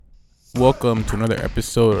Welcome to another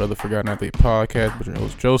episode of the Forgotten Athlete Podcast with your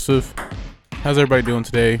host Joseph. How's everybody doing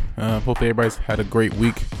today? Hopefully everybody's had a great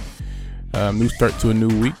week. New start to a new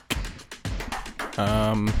week.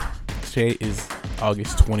 Today is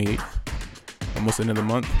August 28th, almost end of the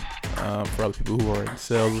month. For other people who are in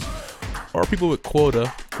sales or people with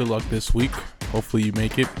quota, good luck this week. Hopefully you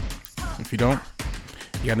make it. If you don't,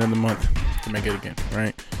 you got another month to make it again,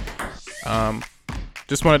 right?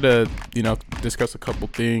 Just wanted to, discuss a couple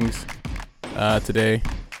things today.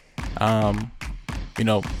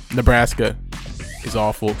 Nebraska is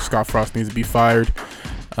awful. Scott Frost needs to be fired.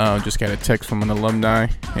 Just got a text from an alumni,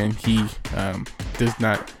 and he does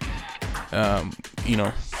not,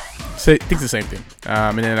 thinks the same thing.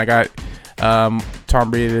 And then I got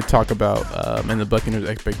Tom Brady to talk about and the Buccaneers'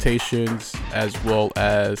 expectations, as well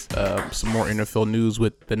as some more NFL news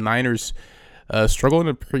with the Niners struggle in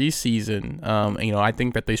the preseason. I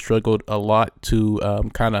think that they struggled a lot to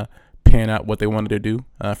kind of pan out what they wanted to do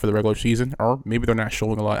for the regular season, or maybe they're not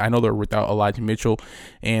showing a lot. I know they're without Elijah Mitchell,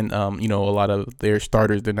 and a lot of their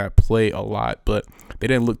starters did not play a lot, but they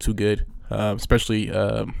didn't look too good, especially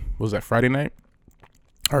was that Friday night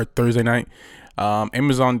or Thursday night.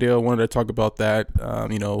 Amazon deal, wanted to talk about that,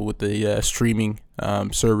 with the streaming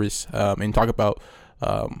service, and talk about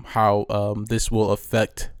how this will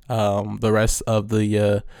affect the rest of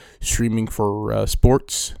the streaming for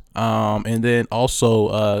sports, and then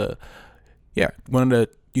also wanted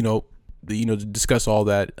to discuss all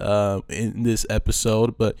that in this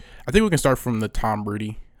episode. But I think we can start from the Tom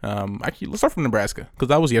Brady. Actually, let's start from Nebraska, because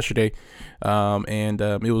that was yesterday, and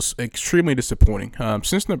it was extremely disappointing.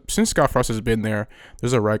 Since Scott Frost has been there,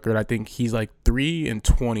 there's a record. I think he's like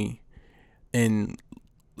 3-20 in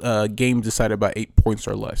games decided by 8 points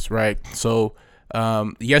or less, right? So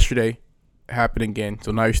yesterday happened again.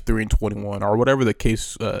 So now he's 3-21 or whatever the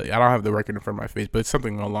case. I don't have the record in front of my face, but it's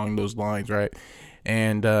something along those lines, right?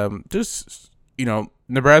 And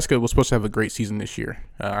Nebraska was supposed to have a great season this year.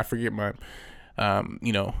 I forget my, I'm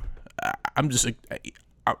just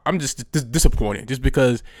disappointed just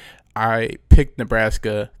because I picked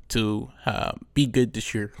Nebraska to be good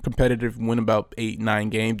this year, competitive, win about 8-9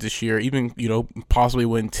 games this year, even possibly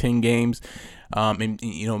win 10 games,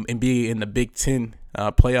 and be in the Big Ten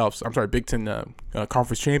playoffs. I'm sorry, Big Ten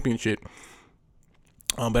conference championship.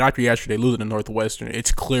 But after yesterday losing to Northwestern,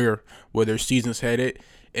 it's clear where their season's headed,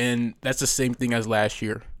 and that's the same thing as last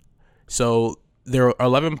year. So they're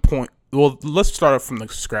 11 point. Well, let's start off from the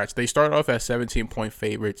scratch. They started off as 17-point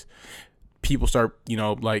favorites. People start,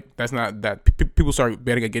 that's not that. People start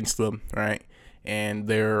betting against them, right? And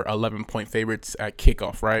they're 11-point favorites at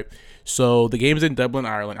kickoff, right? So the game's in Dublin,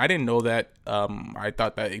 Ireland. I didn't know that. I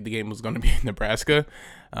thought that the game was going to be in Nebraska.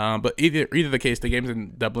 But either the case, the game's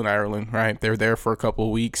in Dublin, Ireland, right? They're there for a couple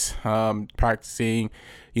of weeks, practicing,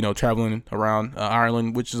 traveling around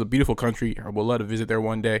Ireland, which is a beautiful country. I would love to visit there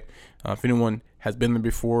one day. If anyone has been there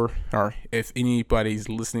before, or if anybody's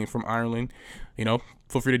listening from Ireland,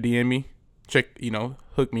 feel free to DM me. Check,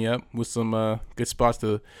 hook me up with some good spots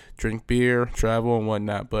to drink beer, travel, and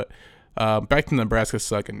whatnot. But back to Nebraska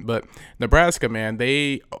sucking. But Nebraska, man,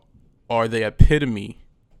 they are the epitome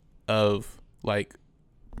of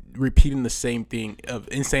repeating the same thing, of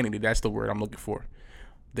insanity. That's the word I'm looking for.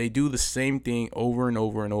 They do the same thing over and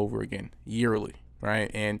over and over again, yearly,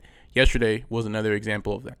 right? And yesterday was another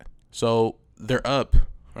example of that. So they're up,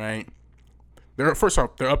 right? First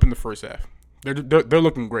off, they're up in the first half. They're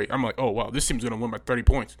looking great. I'm like, oh wow, this team's gonna win by 30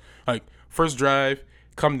 points. Like, first drive,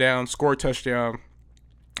 come down, score a touchdown.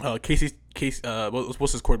 What's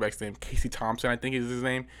his quarterback's name? Casey Thompson, I think is his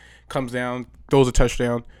name. Comes down, throws a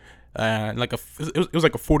touchdown. It was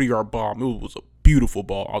like a 40-yard bomb. It was a beautiful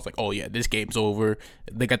ball. I was like, oh yeah, this game's over.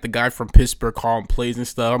 They got the guy from Pittsburgh calling plays and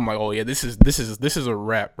stuff. I'm like, oh yeah, this is a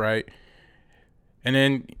wrap, right? And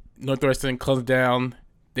then Northwestern comes down.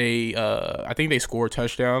 They I think they score a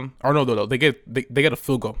touchdown. Or no, they get a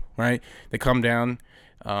field goal, right? They come down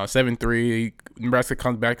 7-3. Nebraska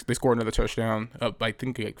comes back. They score another touchdown. Up, I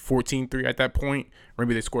think, like 14-3 at that point.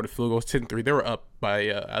 Maybe they scored a field goal. 10-3. They were up by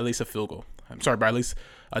at least a field goal. I'm sorry, by at least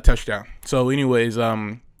a touchdown. So anyways,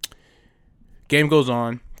 game goes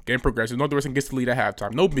on. Game progresses. Northwestern gets the lead at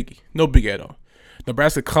halftime. No biggie at all.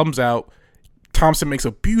 Nebraska comes out. Thompson makes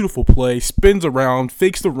a beautiful play. Spins around.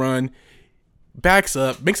 Fakes the run. Backs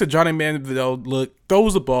up, makes a Johnny Manziel look,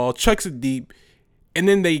 throws the ball, chucks it deep, and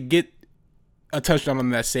then they get a touchdown on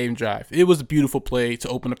that same drive. It was a beautiful play to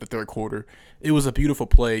open up the third quarter. It was a beautiful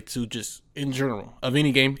play to just, in general, of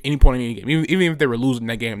any game, any point in any game. Even if they were losing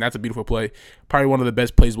that game, that's a beautiful play. Probably one of the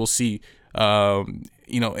best plays we'll see, in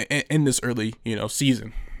this early,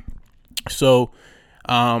 season. So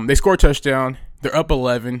they score a touchdown. They're up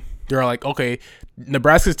 11. They're like, okay,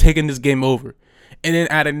 Nebraska's taking this game over. And then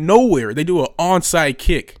out of nowhere, they do an onside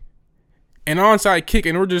kick. And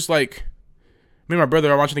we're just like, me and my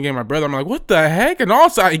brother are watching the game. I'm like, what the heck? An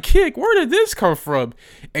onside kick? Where did this come from?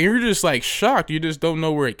 And you're just like shocked. You just don't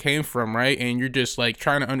know where it came from, right? And you're just like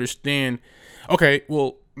trying to understand, okay,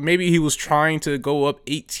 well, maybe he was trying to go up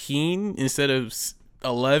 18 instead of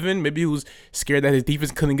 11. Maybe he was scared that his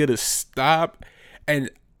defense couldn't get a stop. And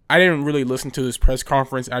I didn't really listen to his press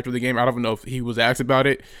conference after the game. I don't know if he was asked about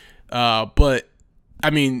it. But, I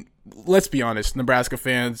mean, let's be honest, Nebraska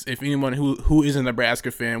fans, if anyone who is a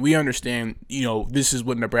Nebraska fan, we understand, this is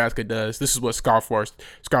what Nebraska does. This is what Scott Frost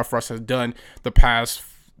has done the past,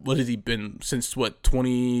 what has he been, since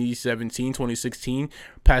 2017, 2016,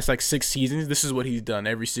 past like 6 seasons. This is what he's done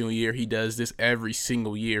every single year. He does this every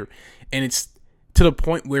single year. And it's to the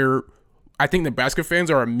point where I think Nebraska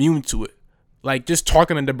fans are immune to it. Like, just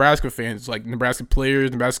talking to Nebraska fans, like Nebraska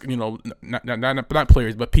players, not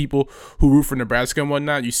players, but people who root for Nebraska and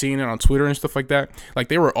whatnot. You seeing it on Twitter and stuff like that. Like,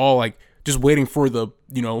 they were all like just waiting for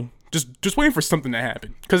just waiting for something to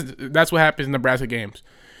happen, because that's what happens in Nebraska games.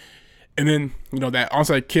 And then that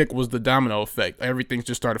onside kick was the domino effect. Everything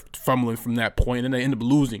just started fumbling from that point, and they end up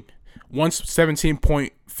losing. Once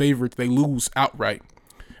 17-point favorites, they lose outright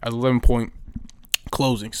at 11-point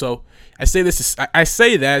closing. So I say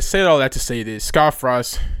all that to say this. Scott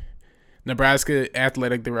Frost, Nebraska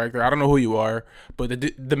athletic director, I don't know who you are, but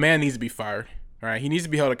the man needs to be fired. All right, he needs to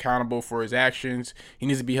be held accountable for his actions. He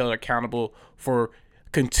needs to be held accountable for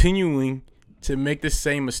continuing to make the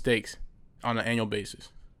same mistakes on an annual basis.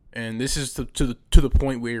 And this is to the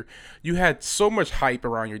point where you had so much hype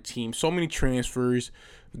around your team, so many transfers,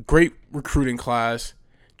 great recruiting class,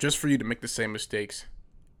 just for you to make the same mistakes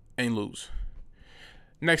and lose.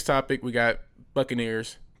 Next topic, we got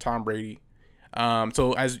Buccaneers, Tom Brady.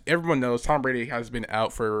 So as everyone knows, Tom Brady has been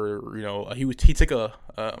out for, he took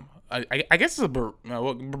I guess it's a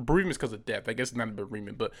bereavement because of death. I guess it's not a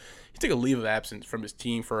bereavement, but he took a leave of absence from his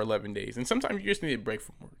team for 11 days. And sometimes you just need a break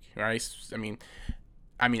from work, right? I mean,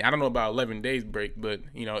 I don't know about 11 days break, but,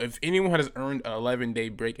 if anyone has earned an 11-day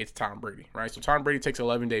break, it's Tom Brady, right? So Tom Brady takes an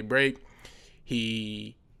 11-day break.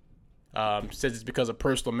 He says it's because of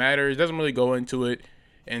personal matters. Doesn't really go into it.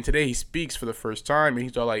 And today he speaks for the first time, and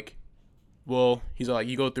he's all like,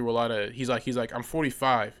 you go through a lot of, he's like, I'm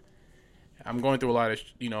 45. I'm going through a lot of,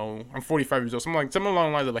 I'm 45 years old. Something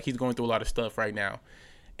along the lines of like he's going through a lot of stuff right now.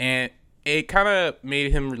 And it kind of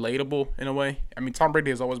made him relatable in a way. I mean, Tom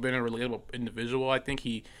Brady has always been a relatable individual. I think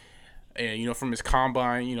he, from his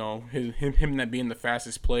combine, him not being the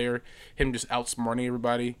fastest player, him just outsmarting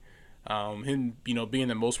everybody. Him, being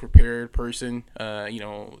the most prepared person,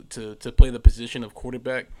 to play the position of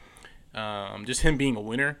quarterback. Just him being a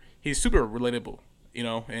winner. He's super relatable,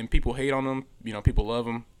 and people hate on him. People love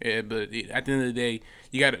him. Yeah, but at the end of the day,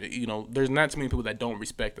 you got to, there's not too many people that don't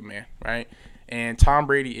respect the man, right? And Tom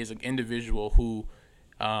Brady is an individual who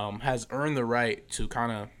has earned the right to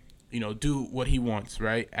kind of, do what he wants,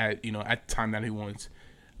 right? At the time that he wants,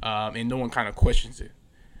 and no one kind of questions it.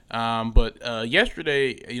 But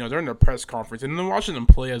yesterday, during the press conference, and then watching them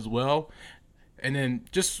play as well, and then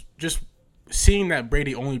just seeing that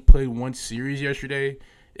Brady only played one series yesterday,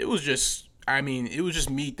 it was just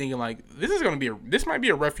me thinking like, this might be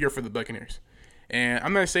a rough year for the Buccaneers. And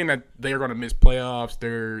I'm not saying that they're going to miss playoffs,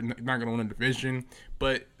 they're not going to win a division,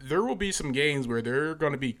 but there will be some games where they're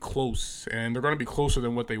going to be close, and they're going to be closer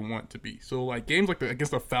than what they want to be. So, like, games like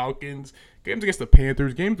against the Falcons, games against the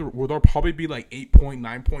Panthers, games where they'll probably be like 8-point,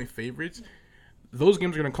 9-point favorites, those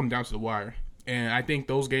games are going to come down to the wire. And I think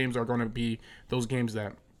those games are going to be those games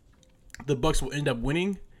that the Bucs will end up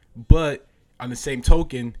winning, but on the same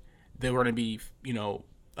token, they're going to be,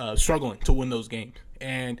 struggling to win those games.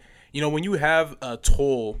 And when you have a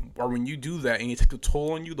toll, or when you do that and you take a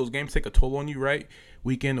toll on you, those games take a toll on you, right?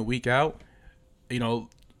 Week in and week out. From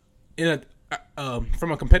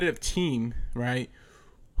a competitive team, right,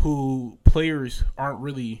 who players aren't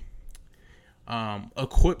really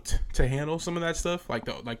equipped to handle some of that stuff, like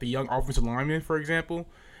the young offensive linemen, for example.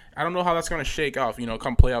 I don't know how that's going to shake off,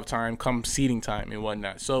 come playoff time, come seeding time and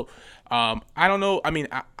whatnot. So, I don't know. I mean,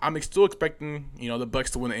 I'm still expecting, the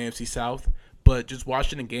Bucs to win the AFC South. But just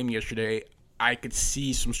watching the game yesterday, I could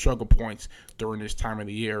see some struggle points during this time of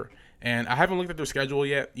the year. And I haven't looked at their schedule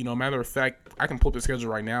yet. Matter of fact, I can pull up the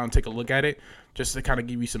schedule right now and take a look at it just to kind of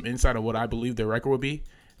give you some insight of what I believe their record would be.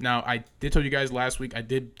 Now, I did tell you guys last week I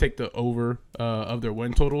did take the over of their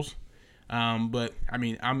win totals. But, I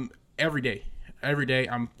mean, I'm every day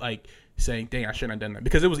I'm like saying, dang, I shouldn't have done that,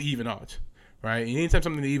 because it was even odds, right? And anytime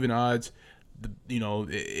something even odds,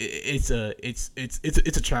 it's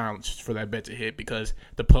a challenge for that bet to hit because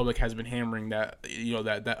the public has been hammering that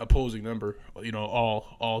that opposing number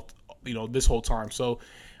all this whole time. So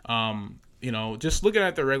just looking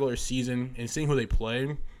at the regular season and seeing who they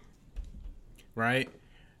play, right?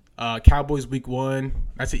 Cowboys week 1,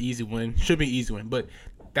 that's an easy win. Should be an easy win, but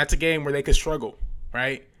that's a game where they could struggle,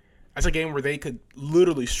 right? That's a game where they could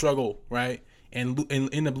literally struggle, right, and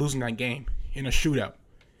end up losing that game in a shootout.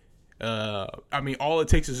 All it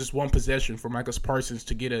takes is just one possession for Michael Parsons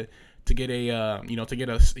to get a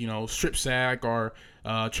strip sack, or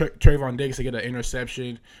Trayvon Diggs to get an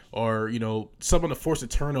interception, or someone to force a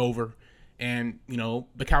turnover, and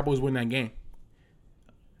the Cowboys win that game.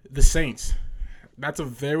 The Saints, that's a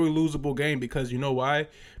very losable game because you know why?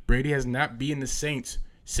 Brady has not beaten the Saints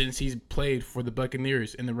since he's played for the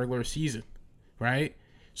Buccaneers in the regular season, right?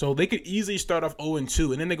 So they could easily start off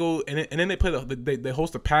 0-2, and then they go and then they play they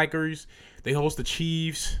host the Packers, they host the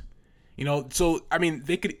Chiefs, So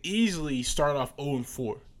they could easily start off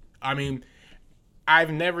 0-4.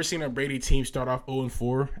 I've never seen a Brady team start off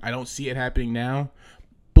 0-4. I don't see it happening now.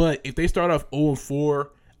 But if they start off 0-4,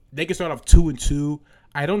 they can start off 2-2.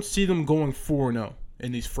 I don't see them going 4-0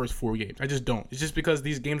 in these first 4 games. I just don't. It's just because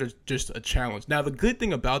these games are just a challenge. Now, the good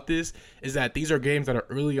thing about this is that these are games that are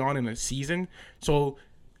early on in the season. So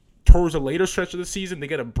towards the later stretch of the season, they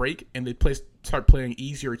get a break and they start playing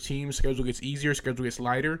easier teams. Schedule gets easier. Schedule gets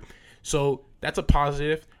lighter. So that's a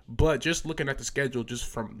positive. But just looking at the schedule, just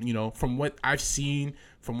from what I've seen,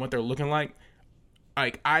 from what they're looking like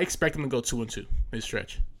I expect them to go 2-2 this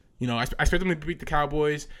stretch. I expect them to beat the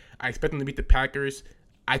Cowboys. I expect them to beat the Packers.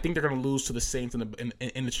 I think they're going to lose to the Saints and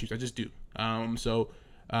the Chiefs. I just do. And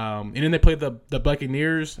then they play the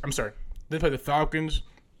Buccaneers. I'm sorry. They play the Falcons.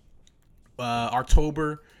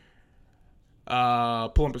 October.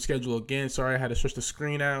 Pull up the schedule again. Sorry, I had to switch the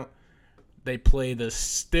screen out. They play the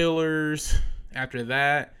Steelers after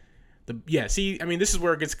that. This is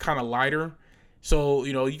where it gets kind of lighter. So,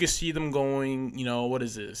 you can see them going, what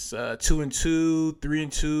is this? 2-2,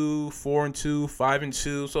 3-2, 4-2,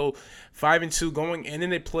 5-2. So 5-2 going, and then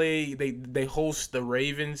they host the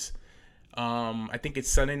Ravens. I think it's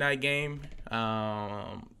Sunday night game.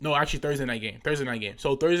 No, actually Thursday night game.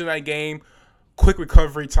 So Thursday night game, quick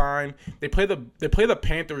recovery time. They play the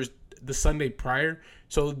Panthers the Sunday prior.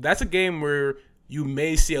 So that's a game where you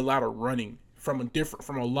may see a lot of running from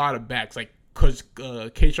a lot of backs, like because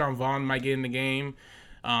Keyshawn Vaughn might get in the game.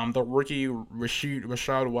 The rookie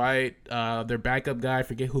Rashad White, their backup guy, I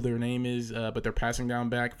forget who their name is, but their passing down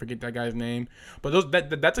back, forget that guy's name. But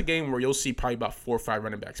that's a game where you'll see probably about 4 or 5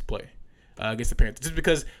 running backs play against the Panthers, just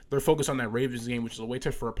because they're focused on that Ravens game, which is a way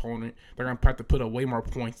tougher opponent. They're gonna have to put up way more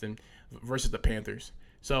points than versus the Panthers.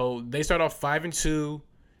 So they start off 5-2,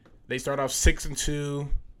 they start off 6-2,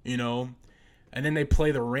 and then they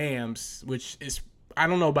play the Rams, which is. I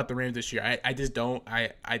don't know about the Rams this year. I just don't.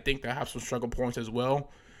 I think they have some struggle points as well.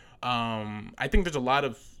 I think there's a lot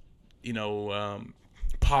of,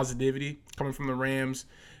 positivity coming from the Rams.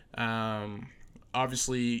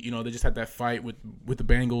 Obviously, they just had that fight with the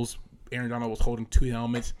Bengals. Aaron Donald was holding 2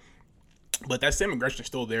 helmets. But that same aggression is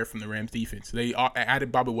still there from the Rams defense. They added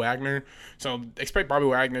Bobby Wagner. So expect Bobby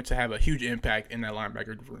Wagner to have a huge impact in that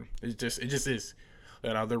linebacker room. It just is.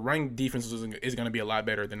 The running defense is going to be a lot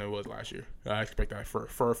better than it was last year. I expect that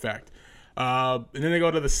for a fact. And then they go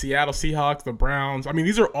to the Seattle Seahawks, the Browns.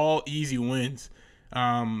 These are all easy wins.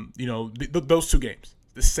 Those 2 games.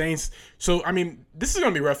 The Saints. So, this is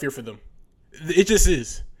going to be rough year for them. It just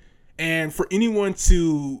is. And for anyone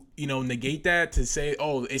to, negate that, to say,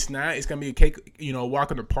 oh, it's not, it's going to be a cake, walk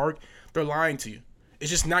in the park, they're lying to you. It's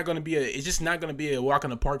just not going to be a walk in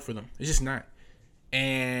the park for them. It's just not.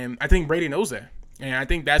 And I think Brady knows that. And I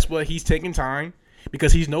think that's what he's taking time,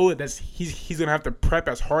 because he's knows that he's gonna have to prep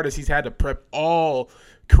as hard as he's had to prep all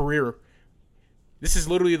career. This is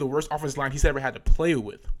literally the worst offensive line he's ever had to play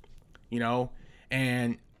with,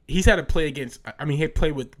 and he's had to play against. He had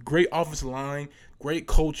played with great offensive line, great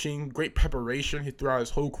coaching, great preparation throughout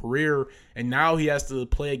his whole career, and now he has to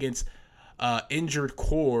play against injured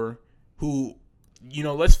core who,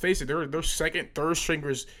 let's face it, their second, third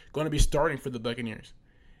stringers going to be starting for the Buccaneers.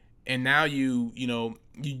 And now you're going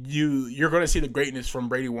to see the greatness from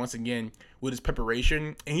Brady once again with his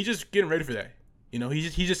preparation, and he's just getting ready for that. He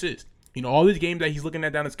just is. All these games that he's looking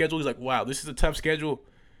at down the schedule, he's like, wow, this is a tough schedule.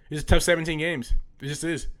 This is a tough 17 games. It just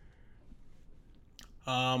is.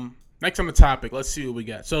 Next on the topic, let's see what we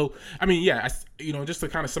got. So, just to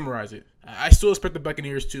kind of summarize it, I still expect the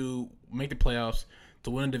Buccaneers to make the playoffs,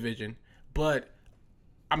 to win a division, but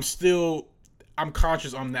I'm I'm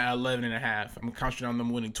conscious on that 11.5. I'm conscious on them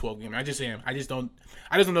winning 12 games. I just am. I just don't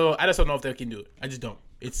know if they can do it. I just don't.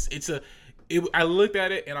 I looked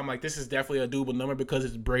at it and I'm like, this is definitely a doable number because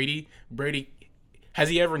it's Brady. Brady, has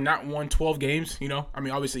he ever not won 12 games? You know, I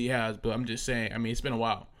mean, obviously he has, but I'm just saying. I mean, it's been a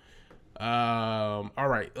while. All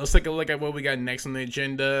right, let's take a look at what we got next on the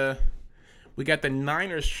agenda. We got the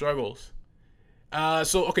Niners struggles.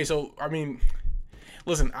 So I mean,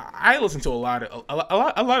 listen, I listen to a lot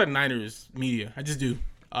of Niners media. I just do.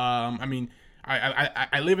 I mean,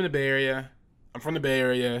 I live in the Bay Area. I'm from the Bay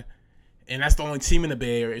Area, and that's the only team in the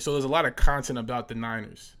Bay Area. So there's a lot of content about the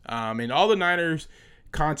Niners. And all the Niners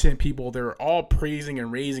content people, they're all praising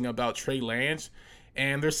and raising about Trey Lance.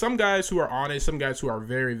 And there's some guys who are honest, some guys who are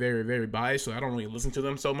very, very, very biased, so I don't really listen to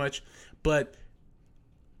them so much. But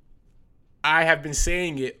I have been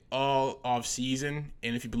saying it all off season,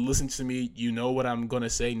 and if you've been listening to me, you know what I'm going to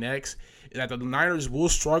say next, is that the Niners will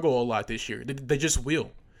struggle a lot this year. They just will.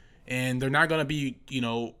 And they're not going to be,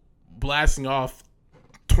 blasting off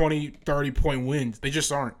 20, 30-point wins. They just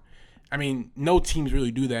aren't. I mean, no teams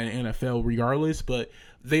really do that in NFL regardless, but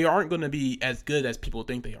they aren't going to be as good as people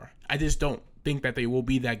think they are. I just don't think that they will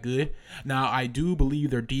be that good. Now, I do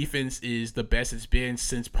believe their defense is the best it's been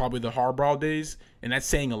since probably the Harbaugh days, and that's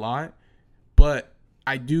saying a lot. But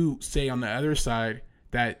I do say on the other side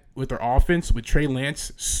that with their offense, with Trey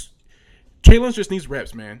Lance just needs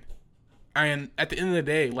reps, man. And at the end of the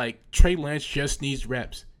day, Trey Lance just needs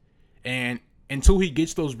reps. And until he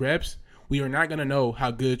gets those reps, we are not going to know how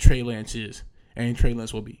good Trey Lance is and Trey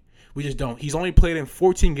Lance will be. We just don't. He's only played in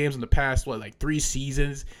 14 games in the past, 3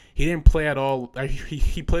 seasons. He didn't play at all.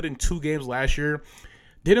 He played in 2 games last year.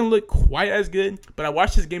 Didn't look quite as good, but I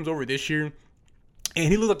watched his games over this year,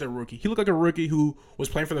 and he looked like a rookie. He looked like a rookie who was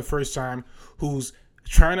playing for the first time, who's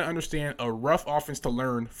trying to understand a rough offense to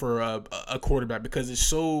learn for a quarterback because it's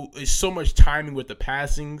so much timing with the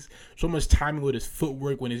passings, so much timing with his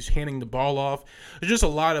footwork when he's handing the ball off. There's just a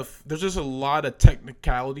lot of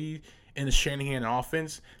technicality in the Shanahan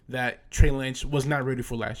offense that Trey Lance was not ready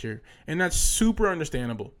for last year, and that's super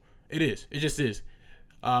understandable. It is. It just is.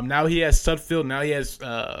 Now he has Sudfeld. Now he has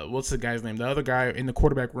what's the guy's name? The other guy in the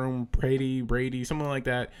quarterback room, Brady, something like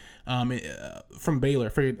that. From Baylor. I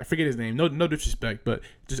forget his name. No disrespect, but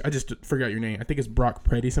I just forgot your name. I think it's Brock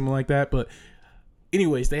Purdy, something like that. But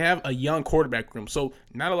anyways, they have a young quarterback room, so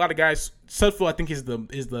not a lot of guys. Sudfeld, I think, is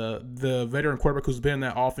the veteran quarterback who's been in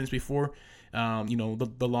that offense before. The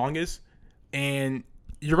longest, and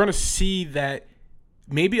you're gonna see that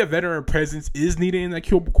maybe a veteran presence is needed in that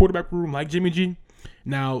quarterback room, like Jimmy G.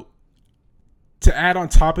 Now, to add on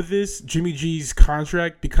top of this, Jimmy G's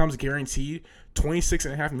contract becomes guaranteed.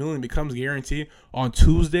 $26.5 million becomes guaranteed on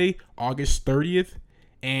Tuesday, August 30th.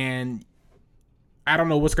 And I don't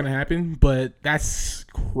know what's going to happen, but that's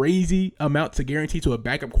crazy amount to guarantee to a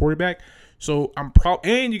backup quarterback. So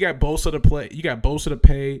and you got Bosa to play. You got Bosa to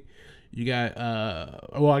pay. You got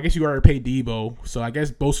I guess you already paid Debo. So I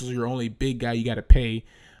guess Bosa's your only big guy you got to pay.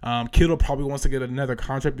 Kittle probably wants to get another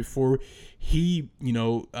contract before he, his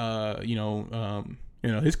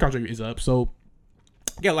contract is up. So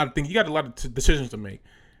you got a lot of things. You got a lot of decisions to make.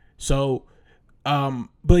 So,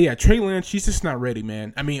 but yeah, Trey Lance, he's just not ready,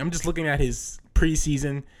 man. I mean, I'm just looking at his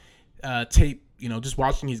preseason tape, just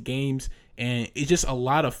watching his games, and it's just a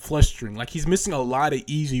lot of flustering. He's missing a lot of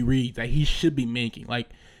easy reads that he should be making.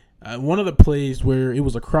 One of the plays where it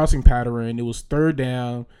was a crossing pattern, it was third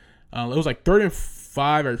down. It was 3rd and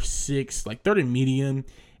 5 or 6, 3rd and medium,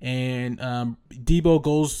 and Debo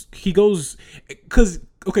goes.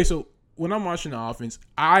 So when I'm watching the offense,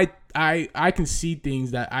 I can see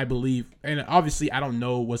things that I believe, and obviously I don't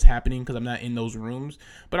know what's happening because I'm not in those rooms,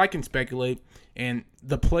 but I can speculate. And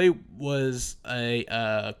the play was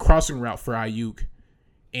a crossing route for Ayuk,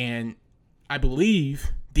 and I believe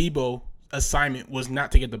Debo assignment was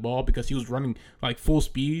not to get the ball because he was running full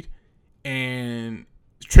speed, and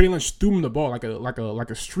Trey Lance threw him the ball like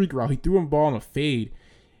a streak route. He threw him the ball on a fade,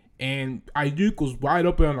 and Ayuk was wide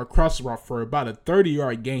open on a cross route for about a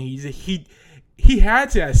 30-yard gain. He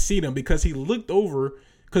had to have seen him because he looked over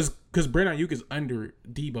because Brandon Ayuk is under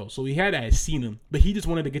Debo, so he had to have seen him, but he just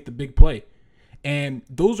wanted to get the big play. And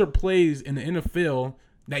those are plays in the NFL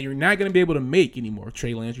that you're not going to be able to make anymore,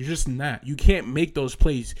 Trey Lance. You're just not. You can't make those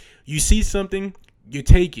plays. You see something, you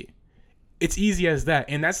take it. It's easy as that.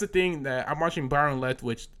 And that's the thing that I'm watching Byron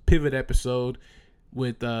Leftwich pivot episode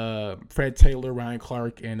with Fred Taylor, Ryan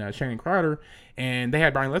Clark, and Shannon Crowder. And they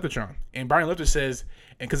had Byron Leftwich on. And Byron Leftwich says,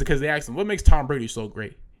 and because they asked him, what makes Tom Brady so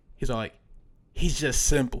great? He's all like, he's just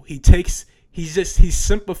simple. He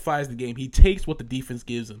simplifies the game. He takes what the defense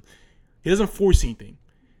gives him. He doesn't force anything.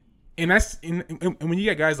 And that's and when you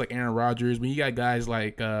got guys like Aaron Rodgers, when you got guys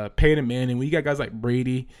like Peyton Manning, when you got guys like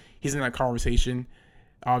Brady, he's in that conversation.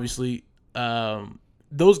 Obviously,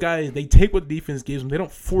 those guys, they take what the defense gives them. They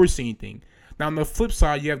don't force anything. Now on the flip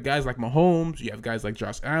side, you have guys like Mahomes, you have guys like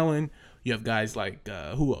Josh Allen, you have guys like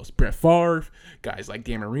who else? Brett Favre, guys like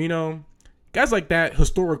Dan Marino, guys like that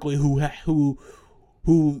historically who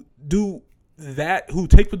do that, who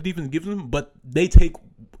take what the defense gives them, but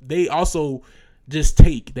they also just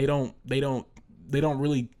take. They don't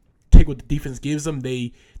really take what the defense gives them.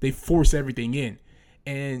 They force everything in.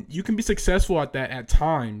 And you can be successful at that at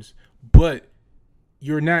times, but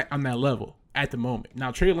you're not on that level at the moment.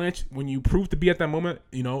 Now, Trey Lance, when you prove to be at that moment,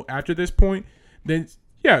 after this point, then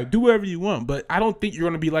yeah, do whatever you want. But I don't think you're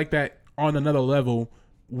going to be like that on another level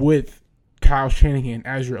with Kyle Shanahan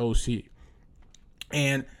as your OC.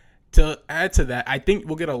 And to add to that, I think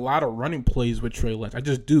we'll get a lot of running plays with Trey Lance. I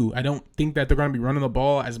just do. I don't think that they're going to be running the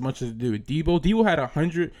ball as much as they do with Debo. Debo had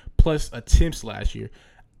 100-plus attempts last year.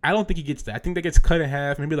 I don't think he gets that. I think that gets cut in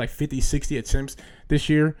half, maybe like 50, 60 attempts this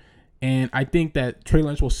year. And I think that Trey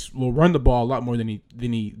Lance will run the ball a lot more than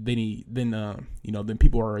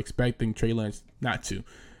people are expecting Trey Lance not to.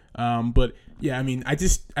 But yeah, I mean,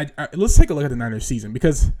 let's take a look at the Niners season,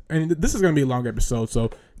 because this is going to be a long episode. So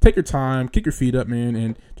take your time, kick your feet up, man,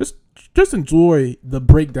 and just enjoy the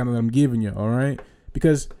breakdown that I'm giving you. All right,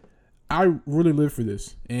 because I really live for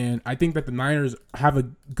this, and I think that the Niners have a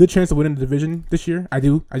good chance of winning the division this year. I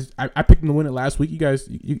do. I picked them to win it last week. You guys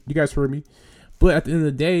heard me. But at the end of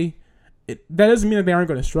the day, that doesn't mean that they aren't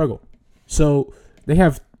going to struggle. So they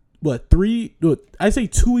have I say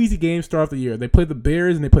 2 easy games to start off the year. They play the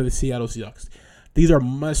Bears and they play the Seattle Seahawks. These are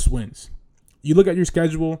must wins. You look at your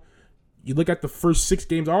schedule. You look at the first 6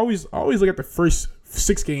 games. Always look at the first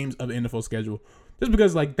 6 games of the NFL schedule. Just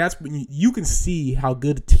because, that's when you can see how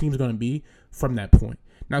good the team's going to be from that point.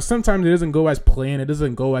 Now, sometimes it doesn't go as planned. It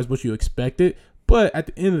doesn't go as what you expected. But at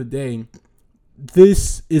the end of the day,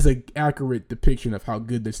 this is an accurate depiction of how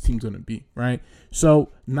good this team's going to be, right? So,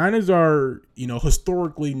 Niners are,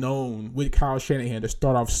 historically known with Kyle Shanahan to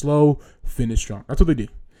start off slow, finish strong. That's what they do.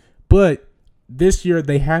 But this year,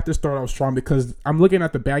 they have to start off strong, because I'm looking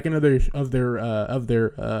at the back end of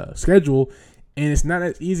their schedule, and it's not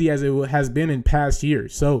as easy as it has been in past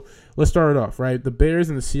years. So let's start it off, right? The Bears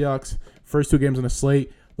and the Seahawks, first 2 games on the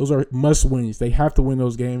slate, those are must wins. They have to win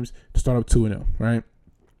those games to start up 2-0, right?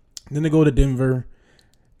 Then they go to Denver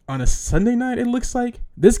on a Sunday night, it looks like.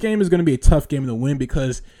 This game is going to be a tough game to win,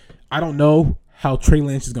 because I don't know how Trey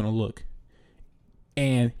Lance is going to look.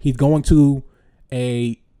 And he's going to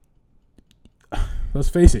let's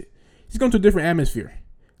face it, he's going to a different atmosphere.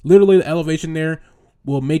 Literally, the elevation there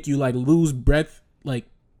will make you lose breath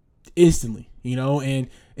instantly, and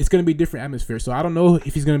it's going to be a different atmosphere. So I don't know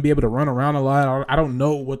if he's going to be able to run around a lot. I don't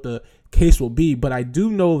know what the case will be, but I do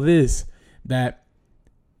know this, that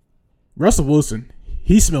Russell Wilson,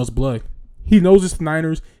 he smells blood. He knows it's the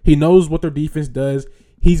Niners. He knows what their defense does.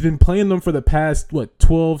 He's been playing them for the past,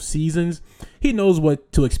 12 seasons. He knows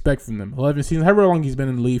what to expect from them. 11 seasons, however long he's been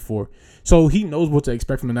in the league for. So he knows what to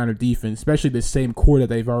expect from the Niner defense, especially the same core that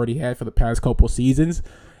they've already had for the past couple seasons.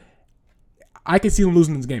 I can see them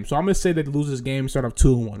losing this game. So I'm going to say that they lose this game, start off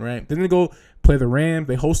 2-1, right? Then they go play the Rams.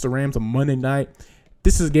 They host the Rams on Monday night.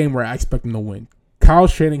 This is a game where I expect them to win. Kyle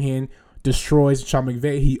Shanahan destroys Sean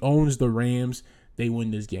McVay. He owns the Rams. They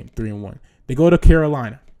win this game, 3-1. They go to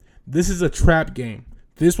Carolina. This is a trap game.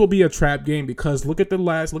 This will be a trap game, because look at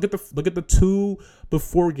the 2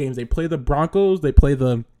 before games. They play the Broncos. They play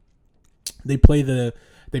the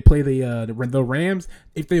Rams.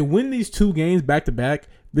 If they win these 2 games back to back,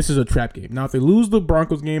 this is a trap game. Now, if they lose the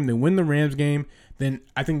Broncos game, they win the Rams game, then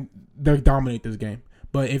I think they'll dominate this game.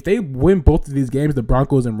 But if they win both of these games, the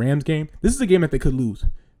Broncos and Rams game, this is a game that they could lose.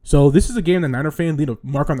 So this is a game that Niner fans need to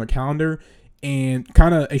mark on their calendar and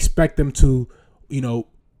kind of expect them to,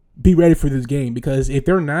 be ready for this game, because if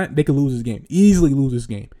they're not, they could lose this game. Easily lose this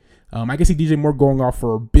game. I can see DJ Moore going off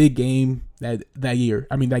for a big game that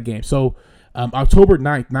game. So October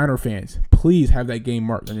 9th, Niner fans, please have that game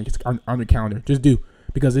marked on your calendar. Just do,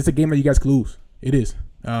 because it's a game that you guys could lose. It is.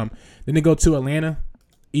 Then they go to Atlanta.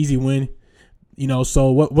 Easy win.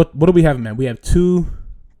 So what do we have, man? We have 2,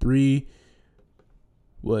 3.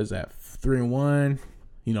 What is that? 3-1.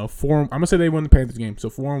 4. I'm gonna say they won the Panthers game. So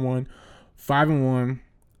 4-1, 5-1.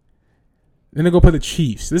 Then they go play the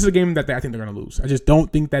Chiefs. This is a game that I think they're gonna lose. I just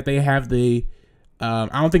don't think that they have the. I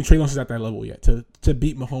don't think Trey Lance is at that level yet to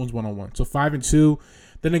beat Mahomes 1-on-1. So 5-2.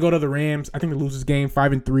 Then they go to the Rams. I think they lose this game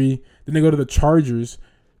 5-3. Then they go to the Chargers.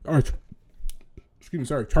 Chargers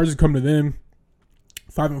come to them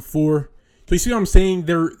 5-4. So you see what I'm saying?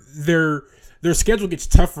 their schedule gets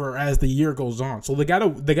tougher as the year goes on. So they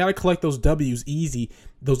gotta collect those W's easy,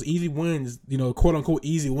 those easy wins, quote unquote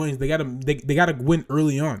easy wins. They gotta win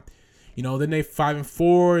early on. Then they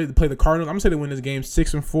 5-4. They play the Cardinals. I'm gonna say they win this game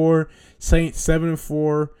 6-4. Saints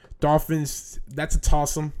 7-4. Dolphins, that's a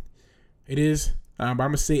toss 'em. It is. But I'm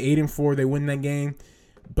gonna say 8-4. They win that game.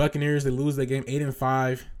 Buccaneers, they lose that game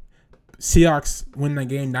 8-5. Seahawks win that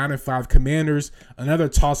game 9-5. Commanders, another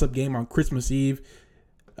toss-up game on Christmas Eve.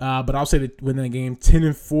 But I'll say they win that game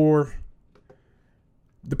 10-4.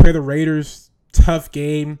 They play the Raiders, tough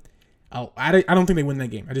game. I don't think they win that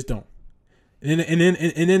game. I just don't. And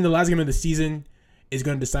then the last game of the season is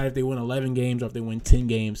going to decide if they win 11 games or if they win 10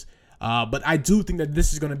 games. But I do think that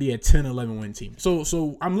this is going to be a 10-11 win team.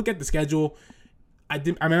 So I'm looking at the schedule. I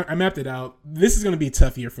mapped it out. This is going to be a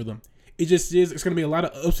tough year for them. It just is. It's going to be a lot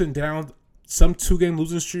of ups and downs, some 2-game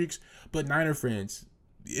losing streaks. But Niner fans,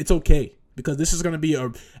 it's okay because this is going to be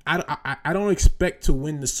I don't expect to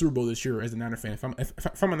win the Super Bowl this year as a Niner fan.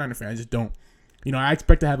 If I'm a Niner fan, I just don't. I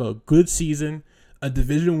expect to have a good season, a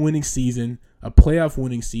division winning season, a playoff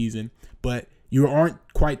winning season, but you aren't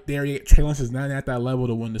quite there yet. Trey Lance is not at that level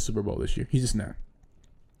to win the Super Bowl this year. He's just not.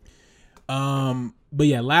 But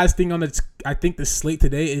yeah, last thing on I think the slate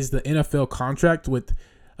today is the NFL contract with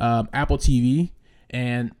Apple TV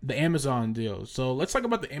and the Amazon deal. So let's talk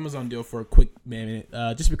about the Amazon deal for a quick minute,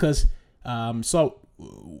 just because. So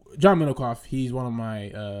John Middlecoff, he's one of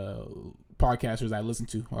my podcasters I listen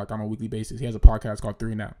to like on a weekly basis. He has a podcast called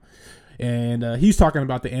 3 Now. And he's talking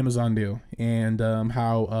about the Amazon deal and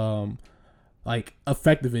how like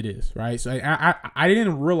effective it is, right? So I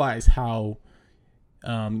didn't realize how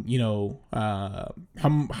how much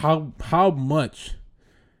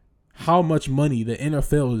money the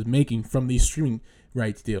NFL is making from these streaming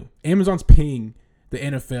rights deal. Amazon's paying the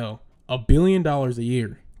NFL $1 billion a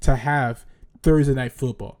year to have Thursday Night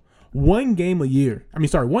Football. One game a week.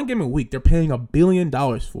 They're paying $1 billion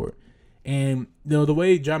for it. And the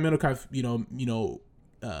way John Middlecoff,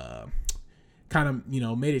 kind of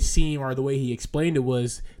made it seem, or the way he explained it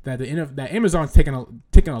was that that Amazon's taking a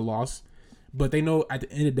loss, but they know at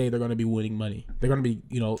the end of the day they're going to be winning money. They're going to be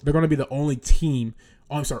they're going to be the only team.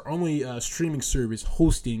 Only streaming service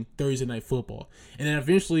hosting Thursday Night Football, and then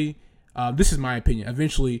eventually, this is my opinion.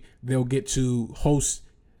 Eventually, they'll get to host.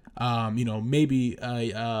 Maybe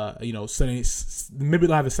Sunday. Maybe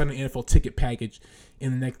they'll have a Sunday NFL ticket package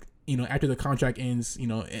in the next. After the contract ends, in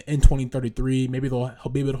 2033, maybe they'll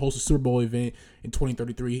be able to host a Super Bowl event in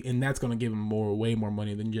 2033, and that's going to give them way more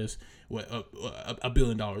money than just $1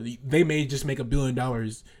 billion. They may just make $1 billion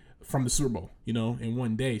from the Super Bowl, in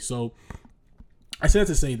one day. So I said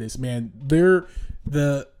to say this, man. When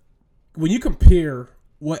you compare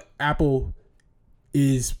what Apple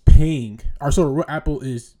is paying, what Apple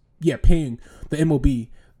is paying the MLB,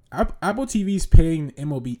 Apple TV is paying the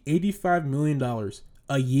MLB $85 million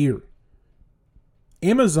a year.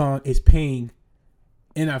 Amazon is paying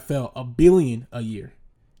NFL $1 billion a year.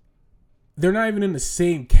 They're not even in the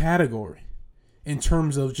same category in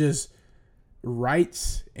terms of just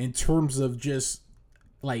rights, in terms of just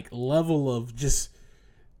like level of just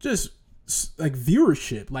like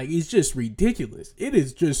viewership. Like, it's just ridiculous. It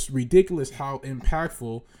is just ridiculous how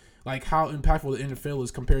impactful the NFL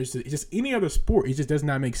is compared to just any other sport. It just does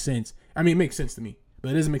not make sense. I mean, it makes sense to me,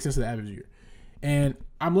 but it doesn't make sense to the average viewer. And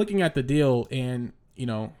I'm looking at the deal, and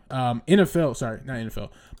NFL, sorry, not NFL,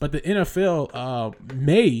 but the NFL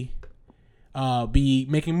may be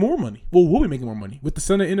making more money. Well, we'll be making more money with the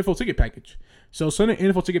Sunday NFL ticket package. So Sunday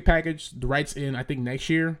NFL ticket package, the rights in, I think, next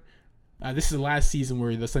year. This is the last season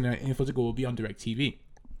where the Sunday NFL ticket will be on DirecTV.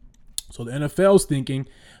 So the NFL's thinking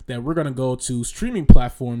that we're going to go to streaming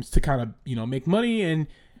platforms to kind of, make money and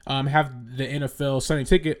have the NFL Sunday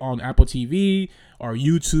ticket on Apple TV or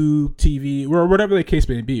YouTube TV or whatever the case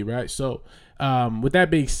may be, right? So with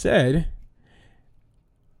that being said,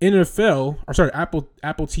 Apple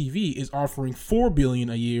TV is offering $4 billion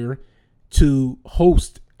a year to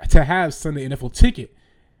have Sunday NFL ticket.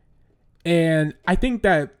 And I think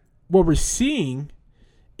that what we're seeing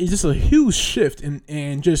is just a huge shift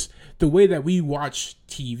in just the way that we watch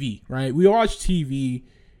TV, right? We watch TV,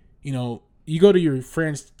 you go to your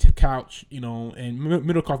friend's couch, and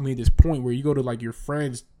Middlecoff made this point where you go to like your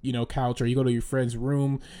friend's, couch, or you go to your friend's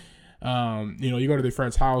room, you go to their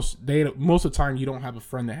friend's house. Most of the time you don't have a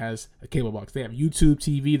friend that has a cable box. They have YouTube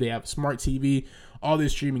TV, they have smart TV, all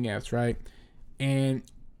these streaming apps, right? And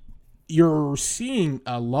you're seeing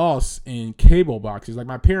a loss in cable boxes. Like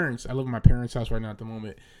my parents, I live in my parents' house right now at the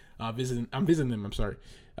moment. I'm visiting them. I'm sorry,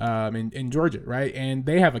 in Georgia, right? And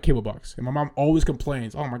they have a cable box, and my mom always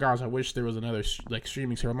complains, "Oh my gosh, I wish there was another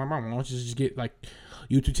streaming service." My mom wants to just get like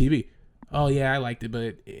YouTube TV. oh yeah, I liked it,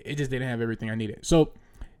 but it just didn't have everything I needed. So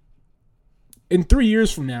in 3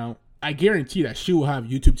 years from now, I guarantee that she will have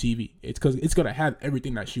YouTube TV. It's because it's gonna have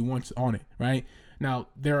everything that she wants on it, right? Now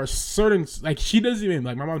there are certain, like, she doesn't even,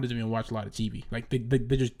 like, my mom doesn't even watch a lot of TV. Like they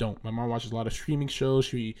just don't. My mom watches a lot of streaming shows.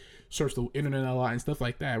 She surfs the internet a lot and stuff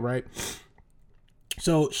like that, right?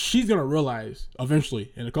 So she's gonna realize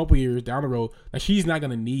eventually, in a couple years down the road, that she's not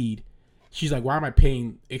gonna need. She's like, why am I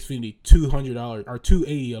paying Xfinity $200 or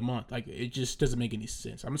 $280 a month? Like, it just doesn't make any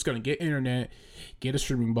sense. I'm just gonna get internet, get a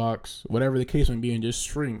streaming box, whatever the case may be, and just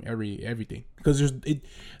stream everything. Because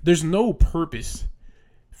there's no purpose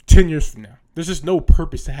 10 years from now. There's just no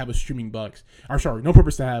purpose to have a streaming box. Or sorry, no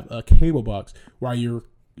purpose to have a cable box while you're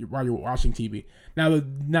watching TV. Now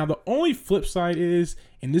the only flip side is,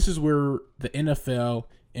 and this is where the NFL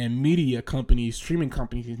and media companies, streaming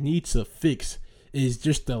companies need to fix, is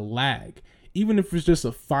just the lag. Even if it's just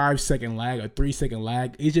a 5-second lag, a 3-second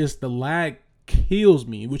lag, it's just the lag kills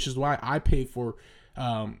me, which is why I pay for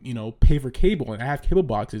cable, and I have cable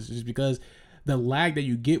boxes, is because the lag that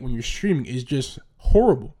you get when you're streaming is just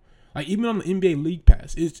horrible. Like, even on the NBA League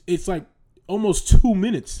Pass, it's like almost 2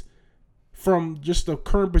 minutes from just the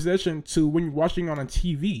current possession to when you're watching on a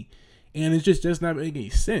TV, and it just does not make any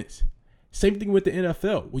sense. Same thing with the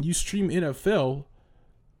NFL. When you stream NFL,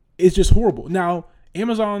 it's just horrible. Now,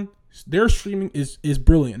 Amazon, their streaming is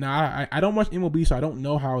brilliant. Now, I don't watch MLB, so I don't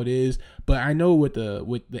know how it is, but I know with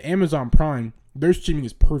the Amazon Prime, their streaming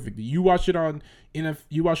is perfect. You watch it on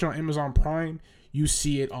Amazon Prime, you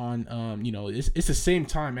see it on it's the same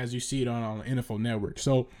time as you see it on NFL Network.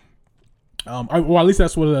 So, at least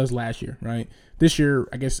that's what it was last year, right? This year,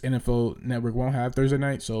 I guess NFL Network won't have Thursday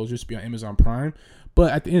night, so it'll just be on Amazon Prime.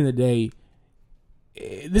 But at the end of the day,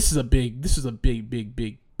 this is a big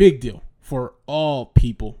deal for all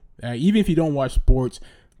people. Even if you don't watch sports,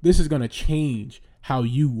 this is gonna change how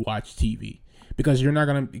you watch TV, because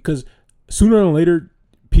because sooner or later,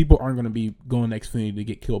 people aren't gonna be going to Xfinity to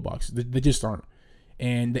get kill boxes. They just aren't,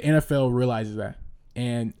 and the NFL realizes that,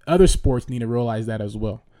 and other sports need to realize that as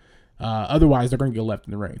well. Otherwise, they're gonna get left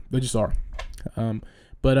in the rain. They just are.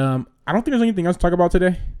 But I don't think there's anything else to talk about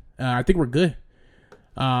today. I think we're good.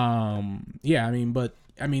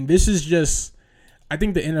 This is just, I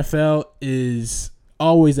think the NFL is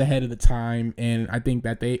always ahead of the time, and I think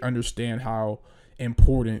that they understand how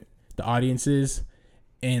important the audience is,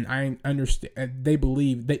 and I understand, they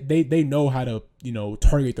believe they know how to,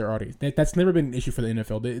 target their audience. That's never been an issue for the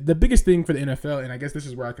NFL. The biggest thing for the NFL, and I guess this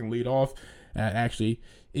is where I can lead off, actually,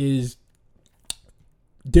 is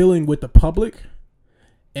dealing with the public,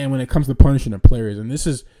 and when it comes to punishing the players. And this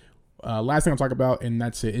is last thing I'll talk about, and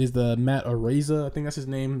that's it, is the Matt Araiza. I think that's his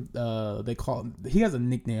name. They call him, he has a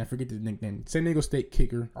nickname. I forget the nickname. San Diego State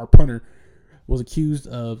kicker, our punter, was accused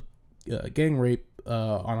of gang rape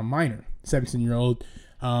on a minor, 17-year-old.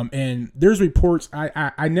 And there's reports.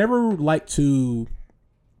 I never like to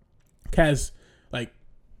cast, like,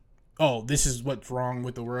 oh, this is what's wrong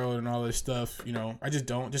with the world and all this stuff. I just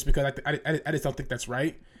don't, just because I just don't think that's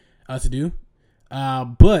right to do.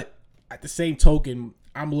 But at the same token,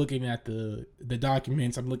 I'm looking at the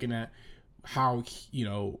documents. I'm looking at how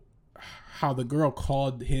how the girl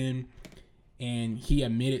called him, and he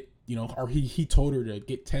admitted, or he told her to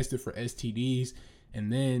get tested for STDs,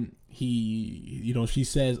 and then she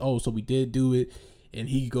says, oh, so we did do it, and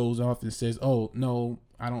he goes off and says, oh no,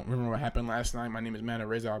 I don't remember what happened last night. My name is Matt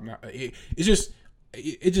Araiza. I'm not. It's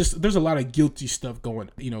just there's a lot of guilty stuff going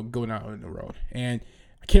out on the road, and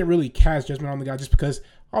I can't really cast judgment on the guy just because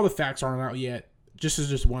all the facts aren't out yet. Just is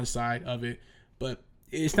just one side of it, but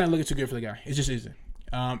it's not looking too good for the guy. It just isn't.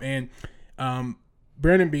 Brandon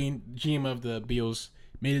Beane, GM of the Bills,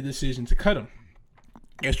 made a decision to cut him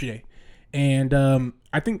yesterday, and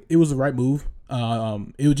I think it was the right move.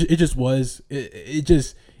 It just was. It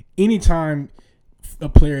just, anytime a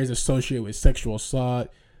player is associated with sexual assault,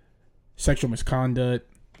 sexual misconduct,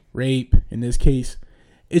 rape in this case,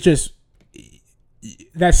 it just,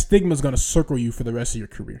 that stigma is going to circle you for the rest of your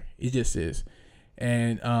career. It just is.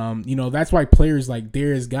 And that's why players like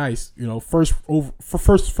Darius Geis, first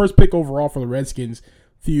pick overall for the Redskins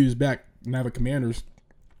a few years back, now the Commanders,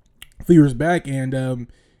 a few years back, and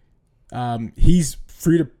he's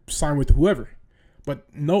free to sign with whoever. But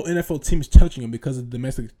no NFL team is touching him because of the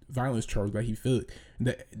domestic violence charge that he felt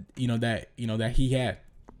that he had.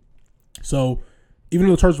 So even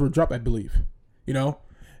though the charges were dropped, I believe,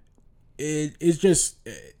 it's just,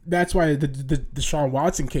 that's why the Deshaun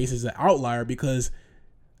Watson case is an outlier, because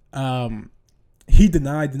he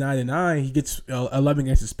denied. He gets 11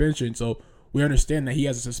 game suspension, so we understand that he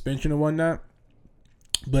has a suspension and whatnot.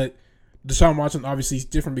 But Deshaun Watson obviously is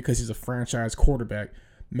different because he's a franchise quarterback.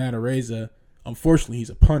 Matt Araiza. Unfortunately, he's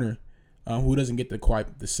a punter who doesn't get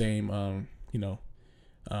quite the same,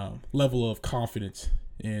 level of confidence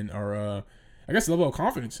in our, level of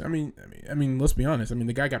confidence. I mean, let's be honest. I mean,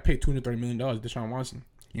 the guy got paid $230 million, Deshaun Watson.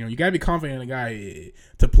 You got to be confident in a guy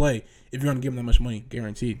to play if you're going to give him that much money,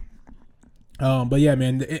 guaranteed. But yeah,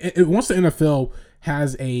 man, once the NFL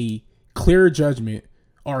has a clear judgment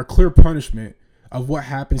or a clear punishment of what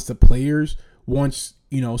happens to players once,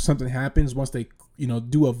 something happens, once they,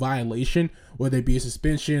 do a violation, whether it be a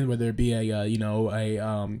suspension, whether it be a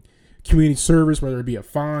community service, whether it be a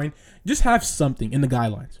fine, just have something in the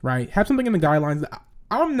guidelines, right? Have something in the guidelines.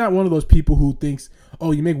 I'm not one of those people who thinks,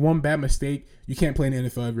 oh, you make one bad mistake, you can't play in the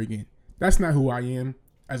NFL ever again. That's not who I am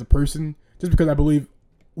as a person, just because I believe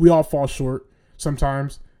we all fall short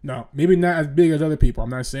sometimes. No, maybe not as big as other people. I'm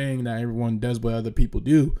not saying that everyone does what other people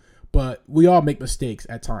do, but we all make mistakes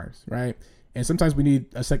at times, right? And sometimes we need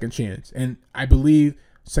a second chance. And I believe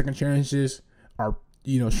second chances are,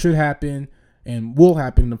 should happen and will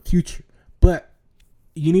happen in the future. But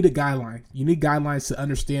you need a guideline. You need guidelines to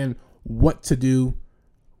understand what to do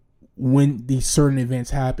when these certain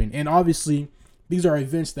events happen. And obviously, these are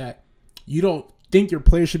events that you don't think your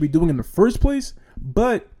players should be doing in the first place,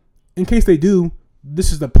 but in case they do,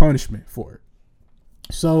 this is the punishment for it.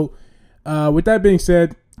 So, with that being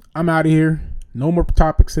said, I'm out of here. No more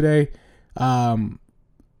topics today.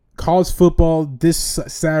 College football this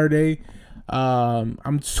Saturday.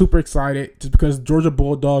 I'm super excited just because Georgia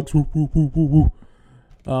Bulldogs.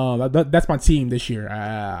 That's my team this year.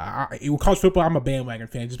 College football, I'm a bandwagon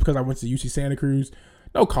fan just because I went to UC Santa Cruz.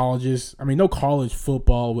 No colleges. No college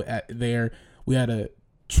football there. We had a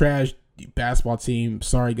trash basketball team.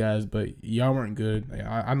 Sorry, guys, but y'all weren't good.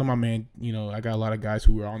 I know my man, I got a lot of guys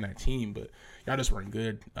who were on that team, but y'all just weren't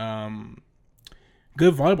good.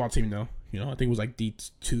 Good volleyball team, though. I think it was like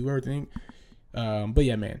D2, I think. But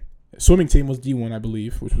yeah, man. Swimming team was D1, I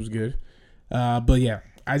believe, which was good. But yeah,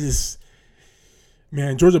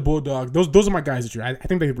 Georgia Bulldogs, those are my guys this year. I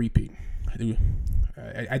think they repeat. I do.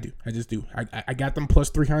 I just do. I got them plus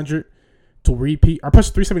 300 to repeat, or plus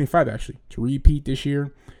 375 actually, to repeat this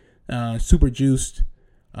year. Super juiced.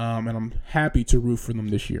 And I'm happy to root for them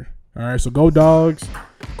this year. All right, so go Dogs.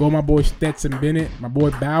 Go my boy Stetson Bennett, my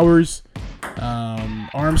boy Bowers,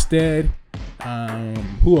 Armstead.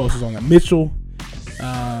 Who else is on that? Mitchell.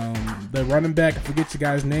 The running back, I forget your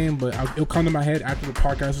guy's name, but it'll come to my head after the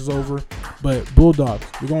podcast is over. But Bulldogs,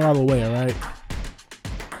 we're going all the way, all right?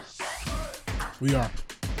 We are.